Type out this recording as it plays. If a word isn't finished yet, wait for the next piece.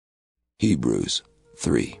Hebrews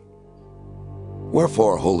 3.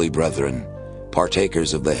 Wherefore, holy brethren,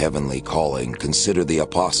 partakers of the heavenly calling, consider the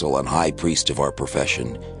apostle and high priest of our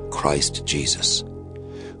profession, Christ Jesus,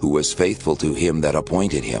 who was faithful to him that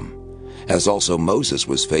appointed him, as also Moses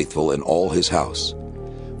was faithful in all his house.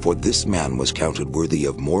 For this man was counted worthy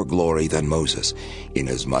of more glory than Moses,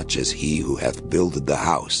 inasmuch as he who hath builded the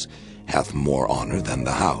house hath more honor than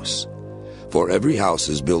the house. For every house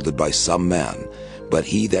is builded by some man, but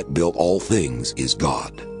he that built all things is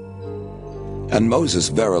God. And Moses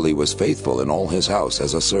verily was faithful in all his house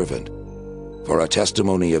as a servant, for a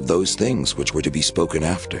testimony of those things which were to be spoken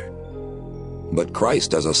after. But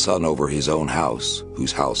Christ as a son over his own house,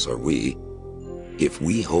 whose house are we, if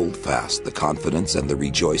we hold fast the confidence and the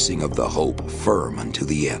rejoicing of the hope firm unto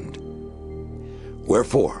the end.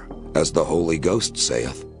 Wherefore, as the Holy Ghost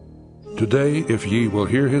saith, Today, if ye will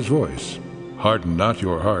hear his voice, harden not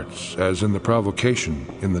your hearts, as in the provocation,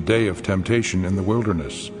 in the day of temptation in the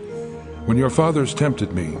wilderness, when your fathers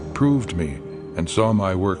tempted me, proved me, and saw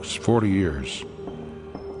my works 40 years.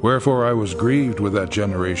 Wherefore I was grieved with that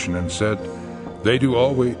generation, and said, They do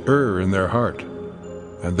always err in their heart,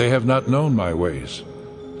 and they have not known my ways.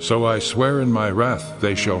 So I swear in my wrath,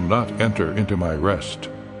 they shall not enter into my rest.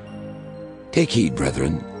 Take heed,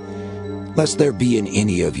 brethren, lest there be in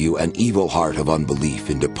any of you an evil heart of unbelief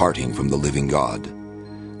in departing from the living God.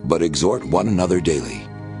 But exhort one another daily,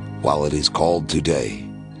 while it is called today,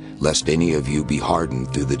 lest any of you be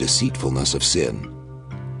hardened through the deceitfulness of sin.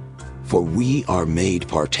 For we are made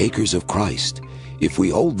partakers of Christ, if we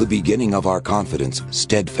hold the beginning of our confidence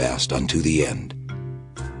steadfast unto the end.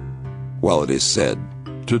 While it is said,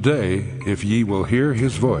 Today, if ye will hear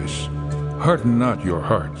his voice, harden not your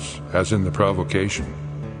hearts, as in the provocation.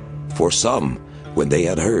 For some, when they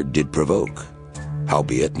had heard, did provoke,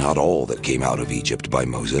 howbeit not all that came out of Egypt by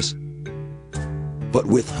Moses. But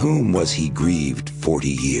with whom was he grieved 40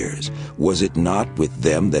 years? Was it not with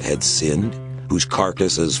them that had sinned, whose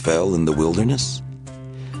carcasses fell in the wilderness?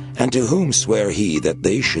 And to whom sware he that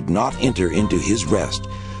they should not enter into his rest,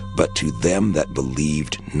 but to them that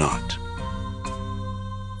believed not?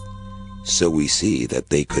 So we see that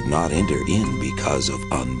they could not enter in because of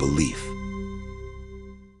unbelief.